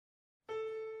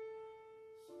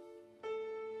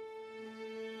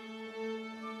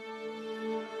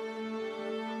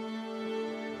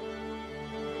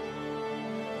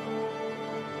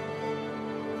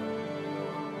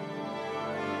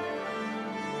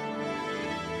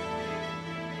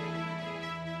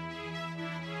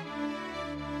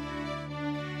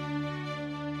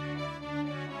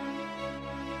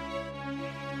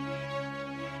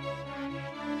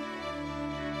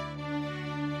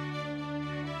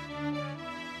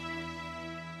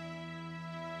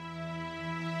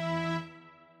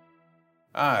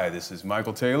Hi, this is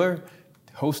Michael Taylor,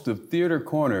 host of Theater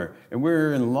Corner, and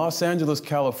we're in Los Angeles,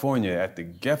 California at the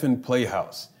Geffen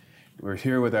Playhouse. We're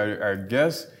here with our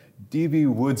guest, D.B.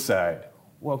 Woodside.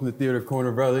 Welcome to Theater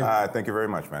Corner, brother. Thank you very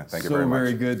much, man. Thank you very much. So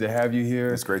very good to have you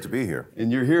here. It's great to be here.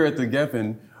 And you're here at the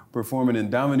Geffen performing in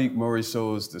Dominique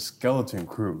Morisseau's The Skeleton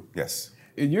Crew. Yes.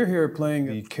 And you're here playing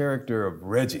the character of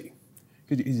Reggie.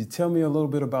 Could you tell me a little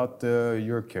bit about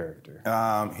your character?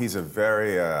 He's a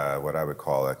very, what I would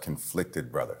call a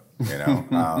conflicted brother, you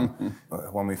know?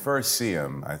 When we first see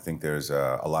him, I think there's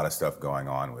a lot of stuff going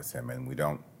on with him, and we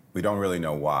don't really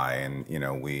know why. And, you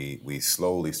know, we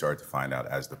slowly start to find out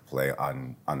as the play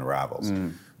unravels.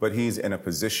 But he's in a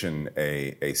position,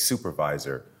 a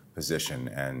supervisor position,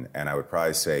 and I would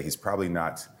probably say he's probably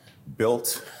not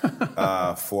built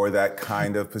for that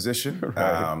kind of position,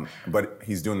 Right. but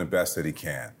he's doing the best that he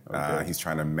can. Okay. He's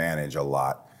trying to manage a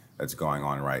lot that's going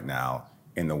on right now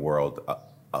in the world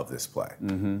of this play.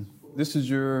 Mm-hmm. This is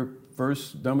your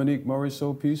first Dominique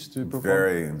Morisseau piece to perform?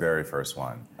 Very, very first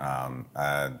one.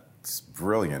 It's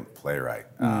brilliant playwright.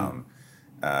 You know,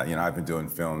 I've been doing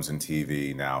films and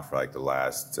TV now for like the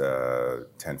last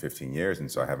 10, 15 years, and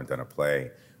so I haven't done a play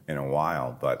in a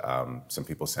while, but some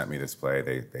people sent me this play.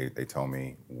 They told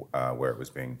me where it was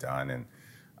being done, and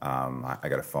I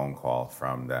got a phone call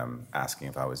from them asking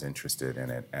if I was interested in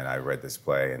it, and I read this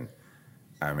play, and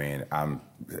I mean,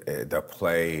 the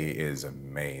play is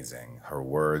amazing. Her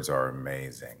words are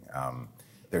amazing.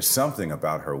 There's something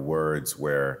about her words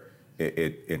where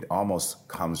it almost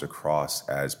comes across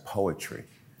as poetry.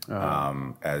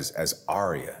 As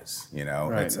arias, you know,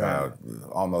 Right, it's right.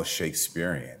 almost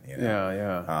Shakespearean, you know.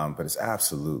 Yeah. But it's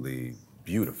absolutely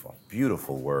beautiful,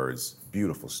 beautiful words,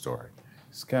 beautiful story.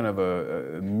 It's kind of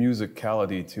a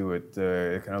musicality to it,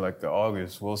 kind of like the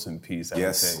August Wilson piece, I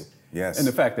would say. Yes. And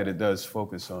the fact that it does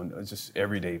focus on just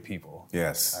everyday people.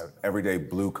 Yes, everyday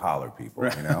blue-collar people,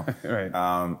 you know. Right.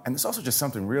 And it's also just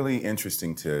something really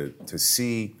interesting to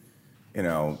see, you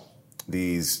know,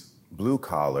 these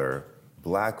blue-collar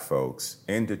Black folks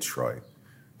in Detroit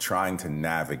trying to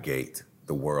navigate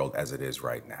the world as it is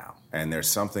right now. And there's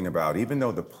something about, even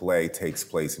though the play takes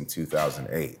place in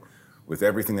 2008, with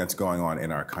everything that's going on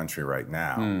in our country right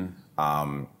now,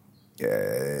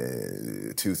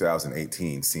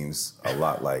 2018 seems a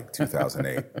lot like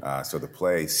 2008. So the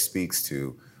play speaks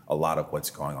to a lot of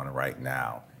what's going on right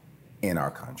now in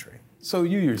our country. So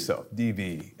you yourself,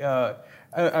 DB, I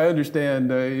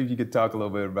understand if you could talk a little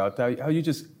bit about how you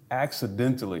just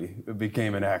accidentally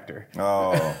became an actor.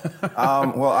 Well,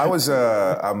 I was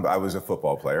a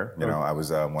football player. You know, I was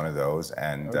one of those,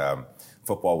 and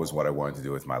football was what I wanted to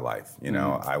do with my life. You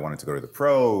know, I wanted to go to the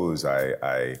pros.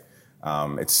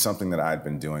 It's something that I'd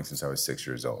been doing since I was 6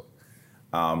 years old.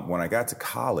 When I got to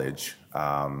college,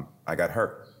 I got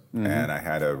hurt, and I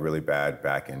had a really bad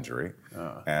back injury,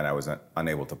 and I was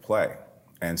unable to play.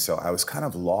 And so I was kind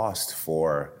of lost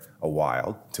for a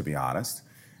while, to be honest.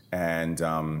 And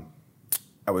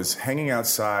I was hanging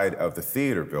outside of the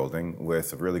theater building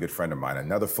with a really good friend of mine,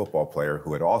 another football player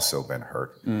who had also been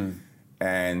hurt.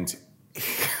 And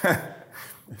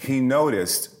he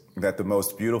noticed that the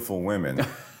most beautiful women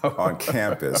on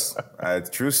campus,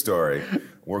 true story,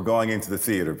 were going into the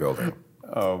theater building.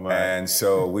 Oh, my. And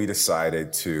so we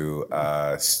decided to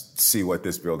see what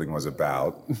this building was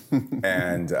about.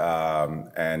 And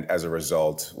as a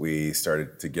result, we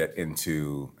started to get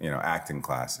into, you know, acting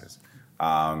classes.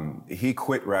 He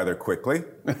quit rather quickly,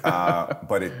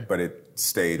 but it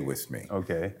stayed with me.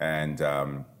 Okay. And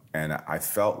I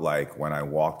felt like when I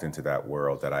walked into that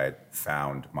world that I had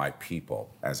found my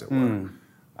people, as it were.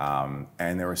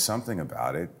 And there was something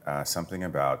about it, something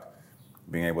about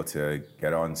being able to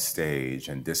get on stage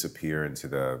and disappear into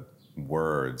the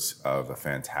words of a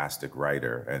fantastic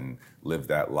writer and live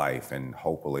that life and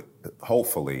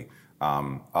hopefully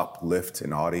uplift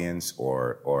an audience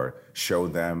or show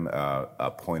them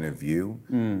a point of view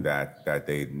that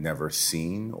they've never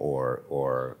seen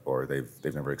or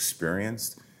they've never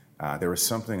experienced. There was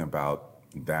something about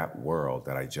that world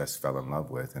that I just fell in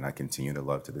love with, and I continue to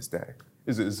love to this day.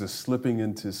 Is the slipping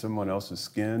into someone else's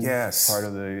skin part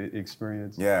of the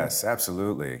experience? Yes,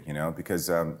 absolutely. You know, because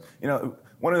you know,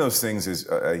 one of those things is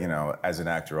you know, as an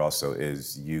actor also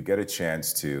is you get a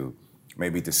chance to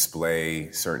maybe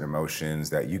display certain emotions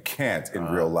that you can't in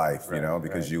real life. You know,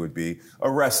 because you would be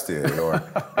arrested or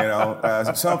you know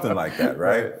something like that,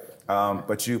 right?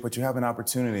 But you have an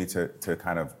opportunity to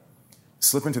kind of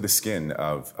slip into the skin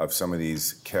of some of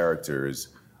these characters.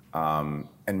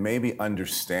 And maybe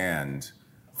understand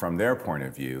from their point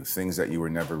of view things that you were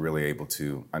never really able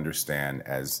to understand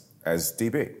as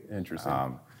DB.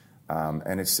 Interesting.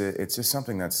 And it's just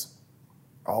something that's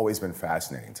always been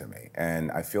fascinating to me.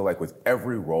 And I feel like with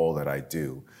every role that I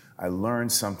do, I learn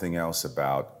something else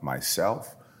about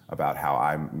myself, about how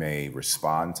I may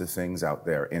respond to things out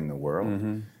there in the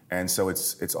world. And so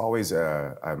it's always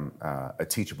a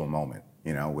teachable moment,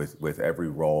 you know, with every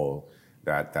role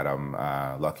that I'm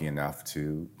lucky enough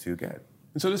to get.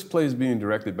 And so this play is being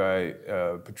directed by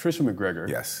Patricia McGregor,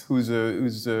 Yes. who's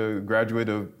a graduate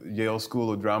of Yale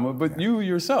School of Drama, but you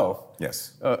yourself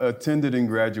Yes. attended and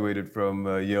graduated from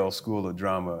Yale School of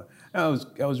Drama. And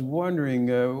I was wondering,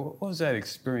 what was that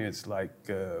experience like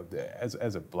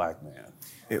as a black man?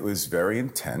 It was very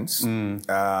intense. And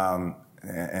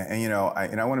you know,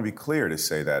 I want to be clear to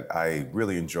say that I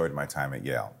really enjoyed my time at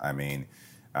Yale. I mean,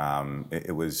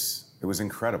 it was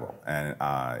incredible, and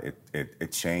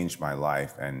it changed my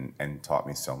life and taught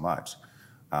me so much.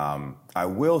 I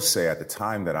will say, at the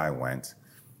time that I went,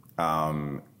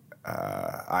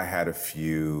 I had a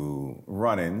few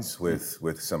run-ins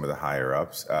with some of the higher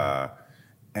ups,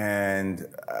 and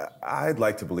I'd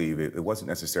like to believe it wasn't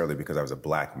necessarily because I was a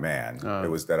black man.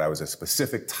 It was that I was a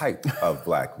specific type of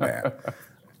black man.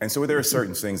 And so there are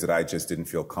certain things that I just didn't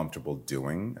feel comfortable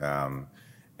doing,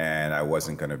 and I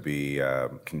wasn't going to be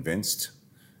convinced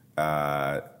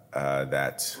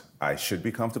that I should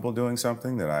be comfortable doing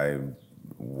something that I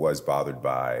was bothered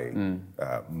by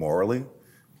morally.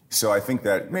 So I think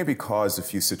that maybe caused a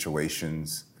few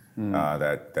situations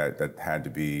that had to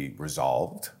be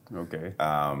resolved. Okay.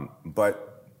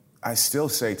 But I still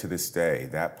say to this day,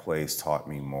 that place taught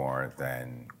me more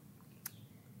than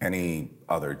any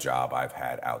other job I've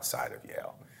had outside of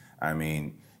Yale. I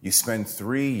mean, you spend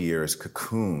 3 years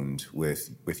cocooned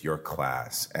with your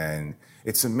class, and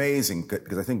it's amazing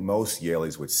because I think most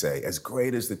Yaleys would say, as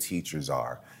great as the teachers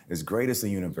are, as great as the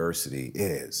university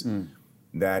is,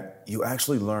 that you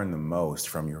actually learn the most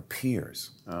from your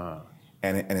peers.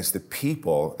 And it's the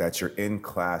people that you're in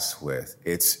class with.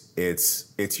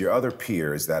 It's your other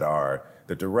peers that are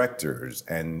the directors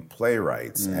and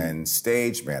playwrights and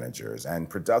stage managers and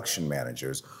production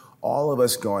managers, all of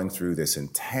us going through this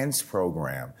intense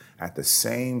program at the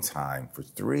same time for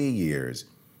 3 years.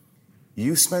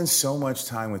 You spend so much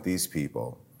time with these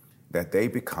people that they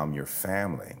become your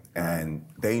family, and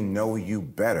they know you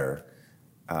better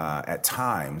at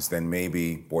times than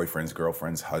maybe boyfriends,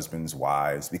 girlfriends, husbands,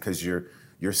 wives, because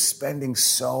you're spending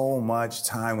so much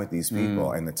time with these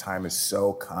people, and the time is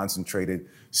so concentrated,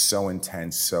 so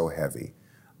intense, so heavy.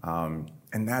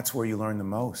 And that's where you learn the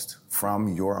most, from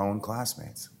your own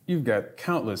classmates. You've got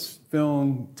countless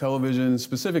film, television,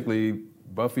 specifically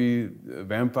Buffy,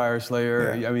 Vampire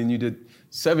Slayer. Yeah. I mean, you did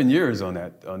 7 years on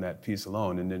that piece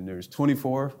alone, and then there's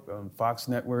 24 on Fox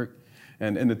Network,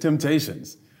 and The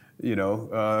Temptations. You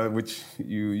know, which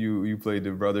you played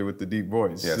the brother with the deep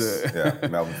voice. Yes, yeah,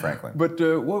 Melvin Franklin. But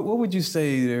what would you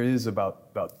say there is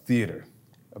about theater,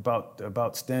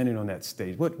 about standing on that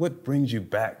stage? What brings you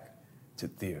back to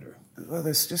theater? Well,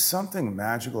 there's just something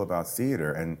magical about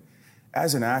theater, and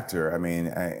as an actor, I mean,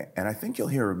 and I think you'll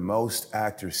hear most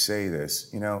actors say this.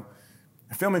 You know,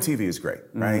 film and TV is great,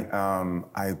 right?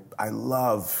 I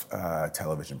love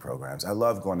television programs. I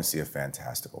love going to see a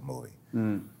fantastical movie.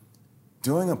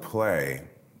 Doing a play,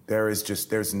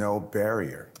 there's no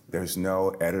barrier. There's no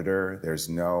editor, there's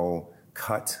no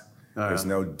cut, there's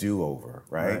no do-over,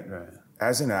 right? Right.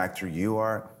 As an actor, you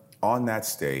are on that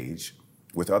stage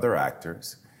with other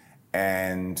actors,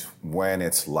 and when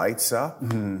it's lights up,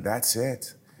 that's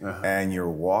it. And you're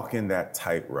walking that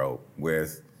tightrope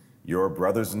with your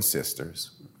brothers and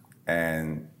sisters,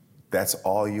 and that's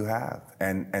all you have.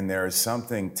 And there is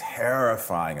something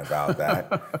terrifying about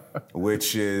that,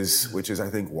 which is I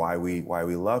think why we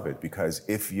love it. Because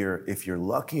if you're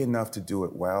lucky enough to do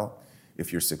it well,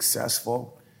 if you're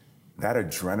successful, that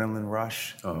adrenaline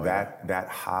rush, that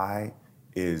high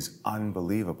is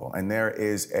unbelievable. And there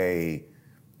is a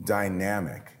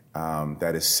dynamic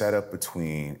that is set up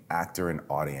between actor and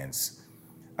audience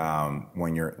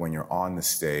when you're on the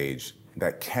stage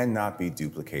that cannot be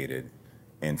duplicated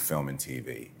in film and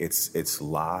TV. It's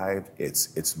live,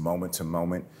 it's moment to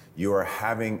moment. You are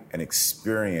having an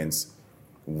experience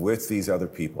with these other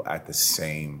people at the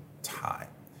same time.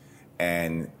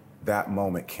 And that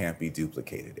moment can't be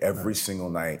duplicated. Every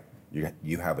single night,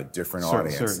 you have a different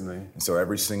audience. Certainly. And so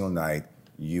every single night,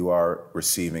 you are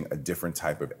receiving a different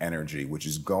type of energy, which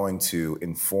is going to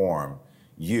inform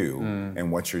you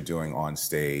and what you're doing on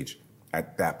stage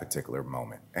at that particular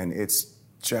moment. And it's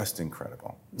just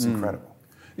incredible. It's incredible.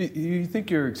 You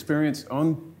think your experience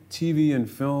on TV and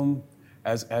film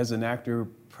as an actor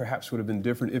perhaps would have been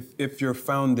different if your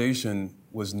foundation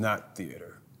was not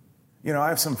theater? You know, I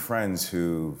have some friends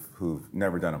who've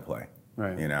never done a play,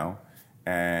 right. You know,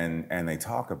 and they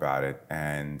talk about it,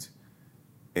 and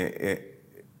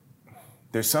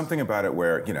there's something about it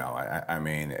where, you know, I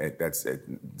mean, it's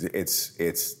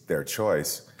their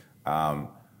choice.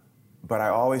 But I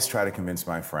always try to convince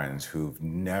my friends who've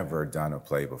never done a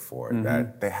play before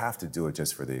that they have to do it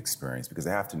just for the experience, because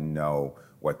they have to know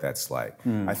what that's like.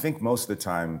 I think most of the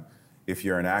time, if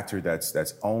you're an actor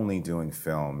that's only doing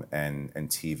film and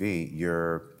TV,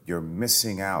 you're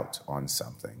missing out on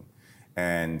something.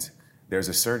 And there's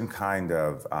a certain kind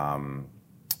of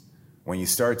when you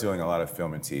start doing a lot of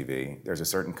film and TV, there's a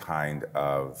certain kind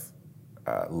of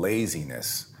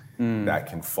laziness that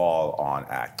can fall on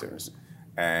actors.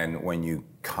 And when you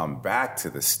come back to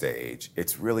the stage,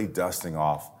 it's really dusting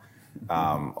off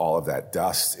all of that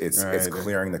dust. It's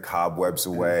clearing the cobwebs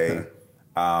away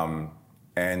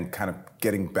and kind of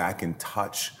getting back in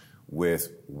touch with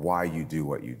why you do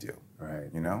what you do. Right.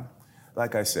 You know?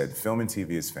 Like I said, film and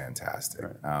TV is fantastic.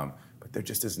 Right. But there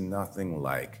just is nothing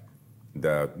like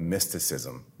the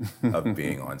mysticism of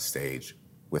being on stage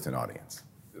with an audience.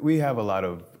 We have a lot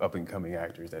of up-and-coming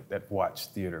actors that watch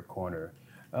Theater Corner.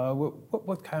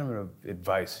 What kind of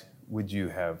advice would you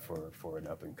have for an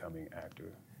up-and-coming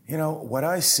actor? You know, what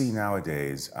I see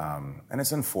nowadays, and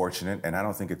it's unfortunate, and I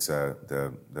don't think it's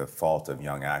the fault of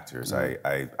young actors.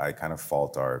 I kind of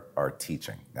fault our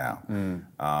teaching now.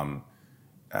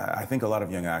 I think a lot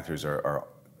of young actors are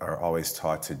always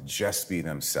taught to just be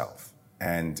themselves.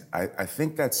 And I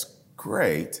think that's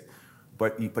great,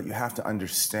 but you have to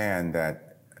understand that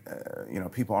you know,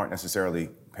 people aren't necessarily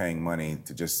paying money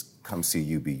to just come see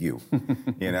you be you.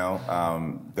 You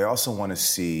know, they also want to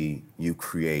see you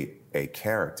create a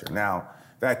character. Now,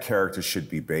 that character should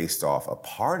be based off a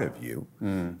part of you.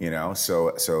 You know,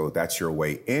 so that's your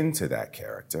way into that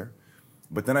character.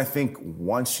 But then I think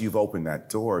once you've opened that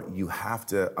door, you have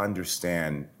to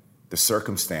understand the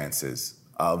circumstances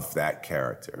of that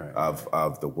character,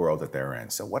 of the world that they're in.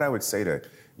 So what I would say to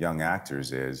young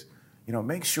actors is, you know,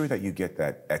 make sure that you get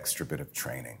that extra bit of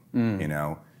training. You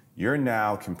know, you're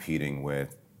now competing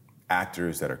with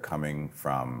actors that are coming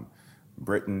from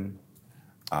Britain,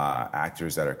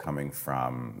 actors that are coming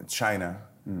from China,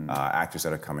 actors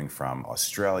that are coming from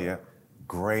Australia.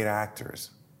 Great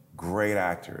actors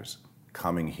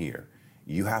coming here.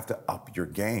 You have to up your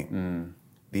game.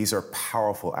 These are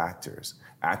powerful actors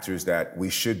that we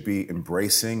should be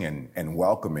embracing and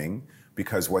welcoming,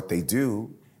 because what they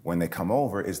do when they come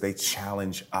over is they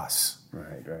challenge us.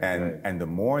 And the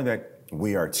more that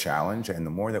we are challenged and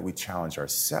the more that we challenge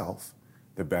ourselves,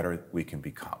 the better we can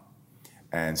become.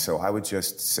 And so I would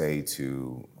just say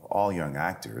to all young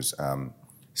actors,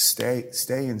 stay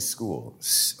in school,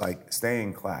 like stay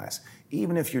in class.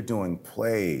 Even if you're doing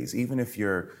plays, even if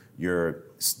you're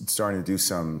starting to do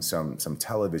some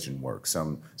television work,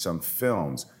 some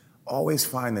films, always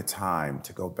find the time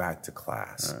to go back to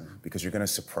class, because you're going to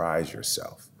surprise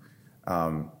yourself.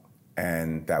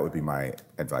 And that would be my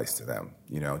advice to them.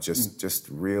 You know, just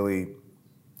really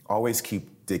always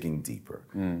keep digging deeper.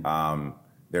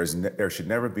 There should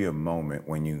never be a moment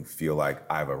when you feel like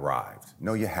I've arrived.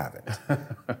 No, you haven't.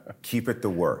 Keep at the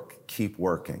work. Keep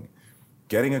working.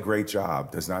 Getting a great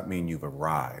job does not mean you've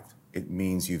arrived. It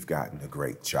means you've gotten a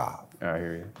great job. I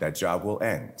hear you. That job will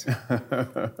end,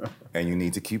 and you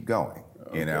need to keep going.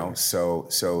 You know, so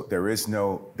there is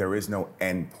no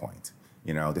end point.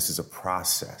 You know, this is a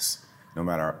process. No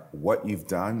matter what you've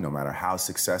done, no matter how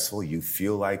successful you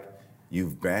feel like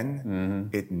you've been,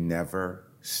 it never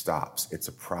stops. It's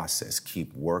a process.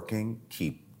 Keep working,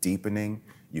 keep deepening.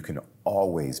 You can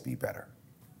always be better.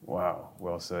 Wow,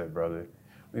 well said, brother.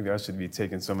 Maybe I should be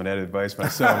taking some of that advice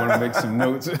myself. I want to make some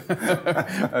notes.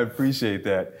 I appreciate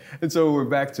that. And so we're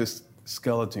back to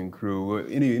Skeleton Crew.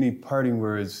 Any parting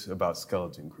words about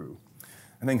Skeleton Crew?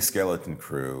 I think Skeleton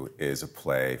Crew is a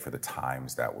play for the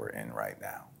times that we're in right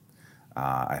now.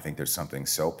 I think there's something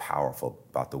so powerful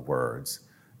about the words.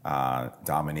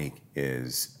 Dominique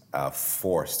is a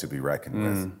force to be reckoned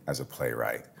with as a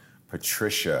playwright.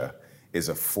 Patricia is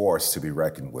a force to be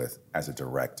reckoned with as a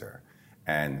director.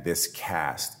 And this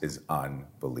cast is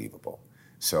unbelievable.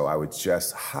 So I would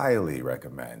just highly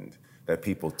recommend that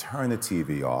people turn the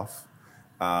TV off,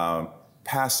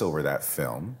 pass over that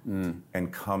film,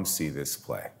 and come see this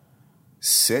play.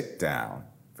 Sit down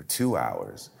for 2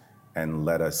 hours and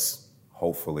let us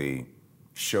hopefully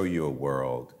show you a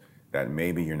world that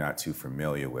maybe you're not too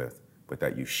familiar with, but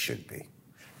that you should be.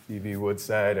 D.B.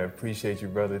 Woodside, I appreciate you,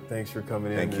 brother. Thanks for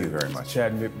coming in. Thank you very much.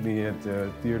 Chatting with me at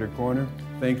Theater Corner.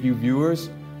 Thank you, viewers,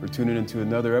 for tuning into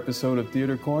another episode of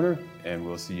Theater Corner, and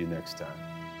we'll see you next time.